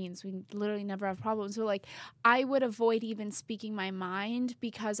any means. We literally never have problems. So I would avoid even speaking my mind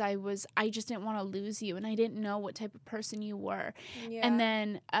because I just didn't want to lose you, and I didn't know what type of person you were. Yeah. And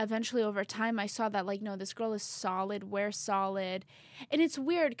then eventually over time I saw that no, this girl is solid. We're solid. And it's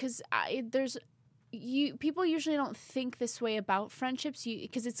weird because people usually don't think this way about friendships,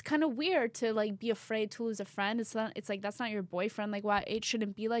 because it's kind of weird to be afraid to lose a friend. It's that's not your boyfriend. Why it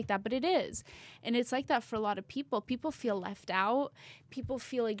shouldn't be like that, but it is. And it's like that for a lot of people. People feel left out. People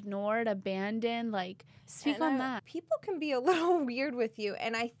feel ignored, abandoned. Speak on that. People can be a little weird with you,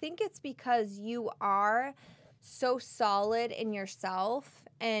 and I think it's because you are so solid in yourself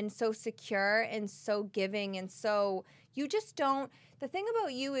and so secure and so giving, and so you just don't. The thing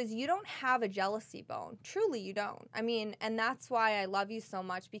about you is you don't have a jealousy bone. Truly, you don't. I mean, and that's why I love you so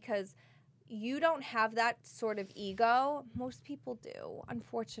much, because you don't have that sort of ego. Most people do,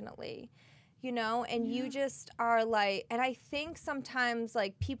 unfortunately, and you just are and I think sometimes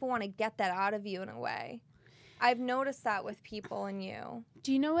people want to get that out of you in a way. I've noticed that with people and you.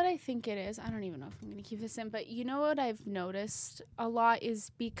 Do you know what I think it is? I don't even know if I'm going to keep this in, but what I've noticed a lot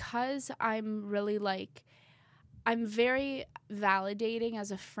is because I'm really I'm very validating as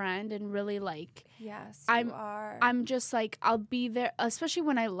a friend and really like Yes, I'm you are. I'm just like I'll be there, especially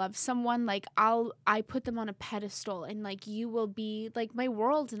when I love someone, like I put them on a pedestal, and like you will be like my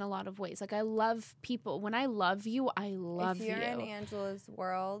world in a lot of ways. Like I love people. When I love you, I love if you're you. in Angela's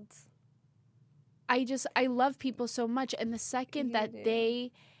world, I love people so much, and the second You that do.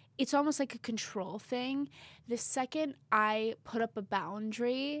 it's almost like a control thing. The second I put up a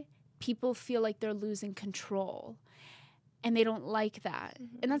boundary, people feel like they're losing control, and they don't like that.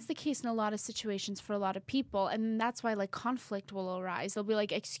 And that's the case in a lot of situations for a lot of people, and that's why like conflict will arise. They'll be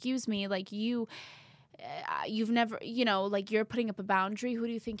like, excuse me, like you've never, like you're putting up a boundary, who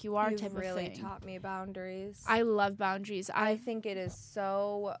do you think you are, you've type really of thing. taught me boundaries. I love boundaries. I think it is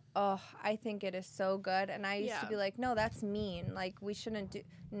so. I think it is so good. And I used to Yeah. be like, no, that's mean. Like we shouldn't do.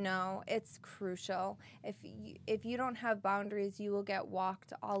 No, it's crucial. If you don't have boundaries, you will get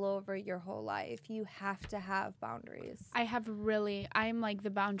walked all over your whole life. You have to have boundaries. I'm like the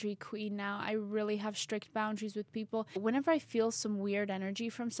boundary queen now. I really have strict boundaries with people. Whenever I feel some weird energy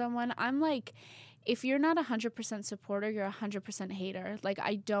from someone, I'm like, if you're not 100% supporter, you're 100% hater. Like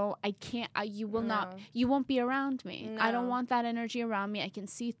you will not, No. you won't be around me. I don't No. want that energy around me. I can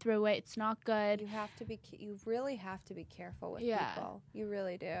see through it. It's not good. You have to be. You really have to be careful with Yeah. people. You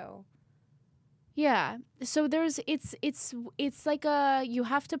really do. Yeah. So it's like you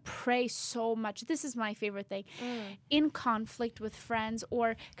have to pray so much. This is my favorite thing. In conflict with friends,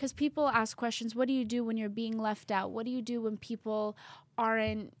 or because people ask questions, what do you do when you're being left out? What do you do when people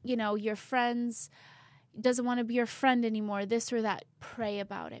aren't, your friends doesn't want to be your friend anymore, this or that? Pray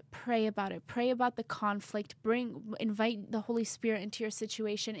about it. Pray about it. Pray about the conflict. Invite the Holy Spirit into your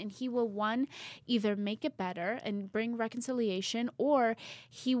situation, and he will, one, either make it better and bring reconciliation, or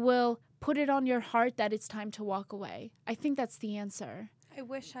he will put it on your heart that it's time to walk away. I think that's the answer. I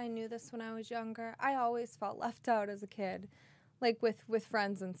wish I knew this when I was younger. I always felt left out as a kid, like with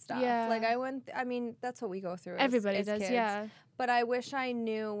friends and stuff. Yeah. Like I mean, that's what we go through. Everybody as does, kids. yeah. But I wish I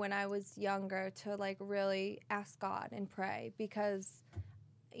knew when I was younger to like really ask God and pray, because,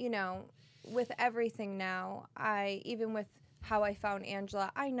 with everything now, even with how I found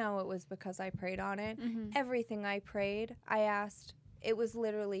Angela, I know it was because I prayed on it. Everything I prayed, I asked, it was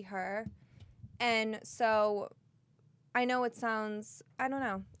literally her. And so I know it sounds, I don't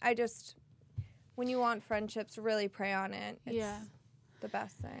know. When you want friendships, really pray on it. It's the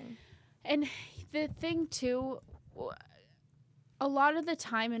best thing. And the thing too, a lot of the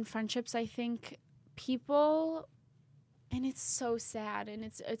time in friendships, I think people, and it's so sad, and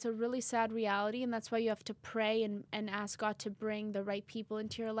it's a really sad reality, and that's why you have to pray and ask God to bring the right people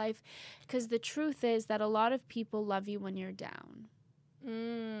into your life, because the truth is that a lot of people love you when you're down.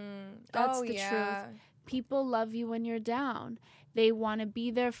 That's the truth. People love you when you're down. They want to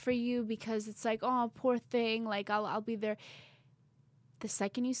be there for you because it's like, oh, poor thing, like I'll be there. The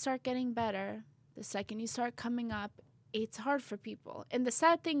second you start getting better, the second you start coming up, it's hard for people. And the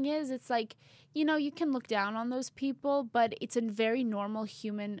sad thing is, it's like, you can look down on those people, but it's a very normal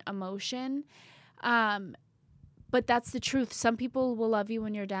human emotion. But that's the truth. Some people will love you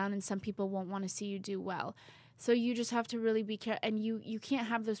when you're down, and some people won't want to see you do well. So you just have to really be careful, and you can't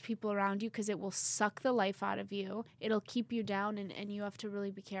have those people around you, because it will suck the life out of you. It'll keep you down, and you have to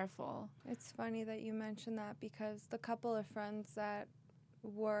really be careful. It's funny that you mentioned that, because the couple of friends that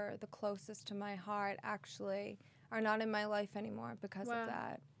were the closest to my heart actually are not in my life anymore because of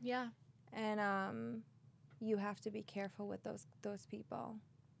that. Yeah. And you have to be careful with those people.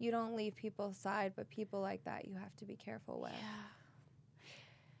 You don't leave people aside, but people like that you have to be careful with.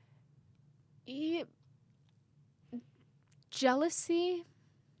 Yeah. Jealousy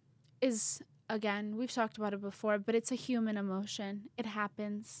is, again, we've talked about it before, but it's a human emotion. It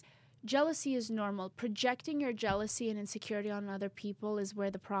happens. Jealousy is normal. Projecting your jealousy and insecurity on other people is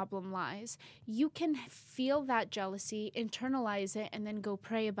where the problem lies. You can feel that jealousy, internalize it, and then go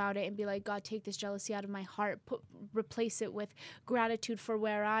pray about it and be like, God, take this jealousy out of my heart. Replace it with gratitude for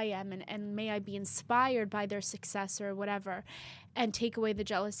where I am, and may I be inspired by their success or whatever, and take away the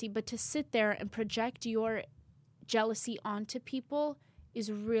jealousy. But to sit there and project your jealousy onto people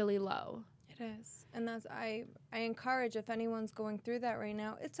is really low. It is. And that's I encourage, if anyone's going through that right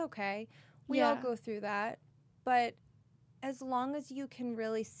now, it's okay. We all go through that. But as long as you can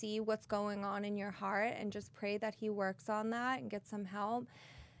really see what's going on in your heart and just pray that he works on that and get some help.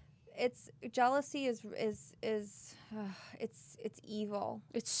 Jealousy is it's evil.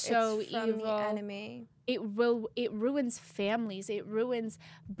 It's so it's from evil. The enemy. It ruins families. It ruins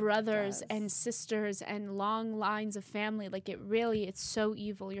brothers and sisters and long lines of family. Like it's so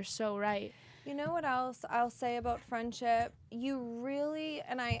evil. You're so right. You know what else I'll say about friendship? You really,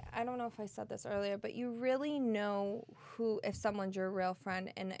 and I don't know if I said this earlier, but you really know if someone's your real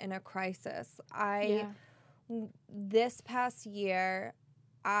friend in a crisis. This past year,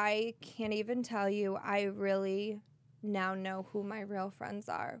 I can't even tell you, I really now know who my real friends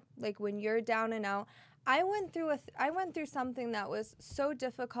are. Like when you're down and out, I went through something that was so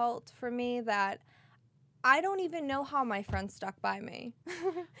difficult for me that I don't even know how my friends stuck by me.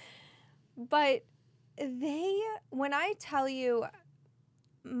 But when I tell you,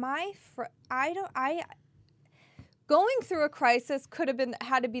 going through a crisis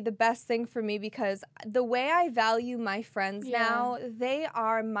had to be the best thing for me, because the way I value my friends now, they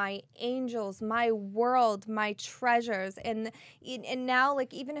are my angels, my world, my treasures. And now,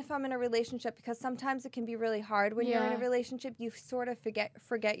 like, even if I'm in a relationship, because sometimes it can be really hard when you're in a relationship, you sort of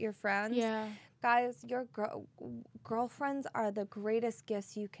forget your friends. Yeah. Guys, your girlfriends are the greatest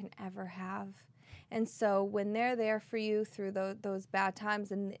gifts you can ever have. And so when they're there for you through those bad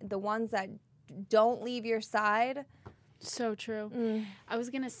times, and the ones that don't leave your side. So true. I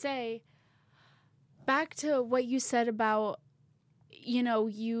was going to say, back to what you said about,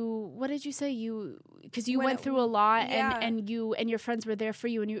 what did you say? Because you went through a lot, and you and your friends were there for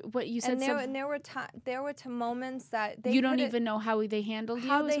you, and what you said. And there were moments that you don't even know how they handled you.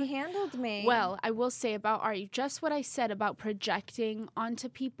 How they handled me. Well, I will say about Ari, just what I said about projecting onto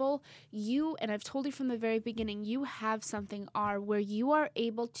people. And I've told you from the very beginning, you have something, where you are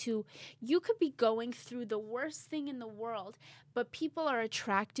able to. You could be going through the worst thing in the world, but people are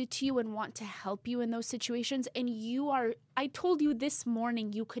attracted to you and want to help you in those situations. And I told you this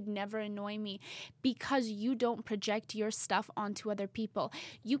morning, you could never annoy me because you don't project your stuff onto other people.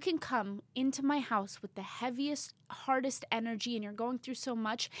 You can come into my house with the heaviest, hardest energy, and you're going through so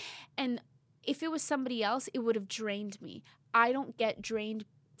much. And if it was somebody else, it would have drained me. I don't get drained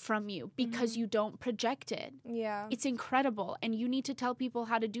from you because you don't project it. Yeah. It's incredible. And you need to tell people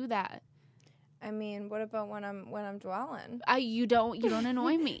how to do that. I mean, what about when I'm dwelling? You don't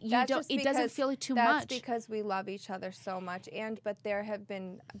annoy me. It doesn't feel too much. That's because we love each other so much. But there have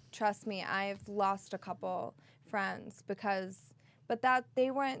been, trust me, I've lost a couple friends but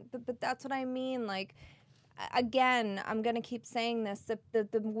that's what I mean. Like, again, I'm going to keep saying this. The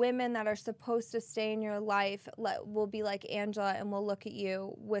women that are supposed to stay in your life will be like Angela, and will look at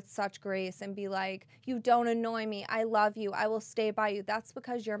you with such grace and be like, you don't annoy me. I love you. I will stay by you. That's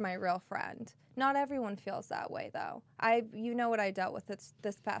because you're my real friend. Not everyone feels that way, though. You know what I dealt with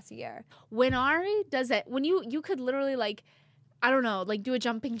this past year. When Ari does it, when you could literally, like, I don't know, like, do a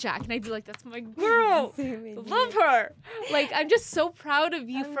jumping jack, and I'd be like, that's my girl. Love her. Like, I'm just so proud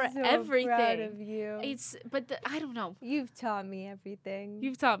of you for everything. I'm proud of you. I don't know. You've taught me everything.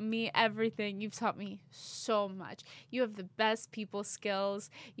 You've taught me everything. You've taught me so much. You have the best people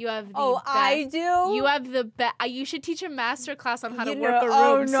skills. You have the best. I do? You have the best. You should teach a master class on how to work a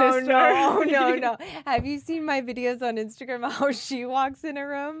room, sister. No. Have you seen my videos on Instagram, how she walks in a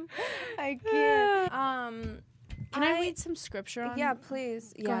room? I can't. Can I read some scripture on? Yeah,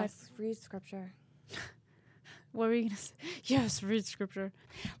 please. Go ahead. Read scripture. What were you going to say? Yes, read scripture.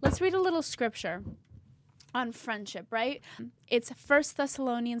 Let's read a little scripture on friendship, right? It's 1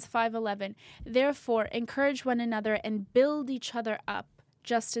 Thessalonians 5:11. Therefore, encourage one another and build each other up,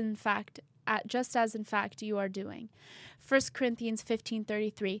 just as in fact you are doing. 1 Corinthians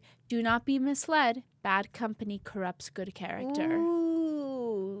 15:33. Do not be misled. Bad company corrupts good character.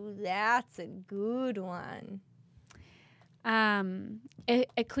 Ooh, that's a good one.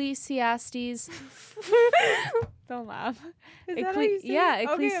 Ecclesiastes. Don't laugh. Is that how you say it?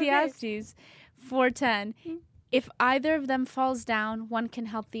 Ecclesiastes 4:10. If either of them falls down, one can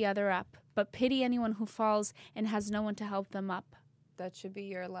help the other up. But pity anyone who falls and has no one to help them up. That should be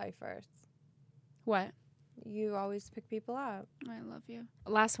your life verse. What? You always pick people up. I love you.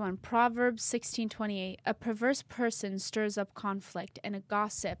 Last one. Proverbs 16:28. A perverse person stirs up conflict, and a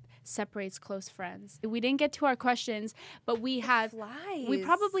gossip separates close friends. We didn't get to our questions, but we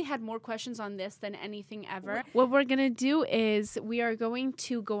probably had more questions on this than anything ever. What we're going to do is we are going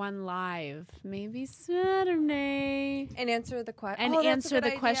to go on live, maybe Saturday. And answer the questions. And answer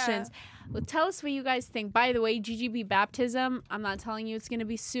the questions. Well, tell us what you guys think. By the way, GGB baptism, I'm not telling you it's going to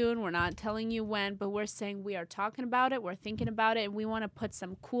be soon. We're not telling you when, but we're saying we are talking about it. We're thinking about it, and we want to put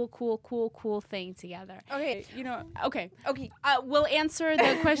some cool thing together. Okay. Okay. We'll answer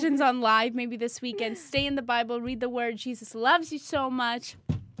the questions on live maybe this weekend. Stay in the Bible. Read the Word. Jesus loves you so much.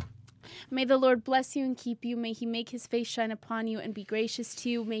 May the Lord bless you and keep you. May he make his face shine upon you and be gracious to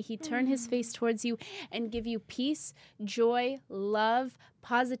you. May he turn his face towards you and give you peace, joy, love,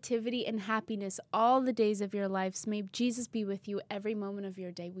 positivity, and happiness all the days of your lives. May Jesus be with you every moment of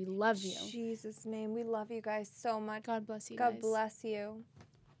your day. We love you. In Jesus' name, we love you guys so much. God bless you God guys. bless you.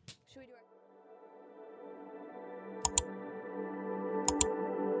 Should we do our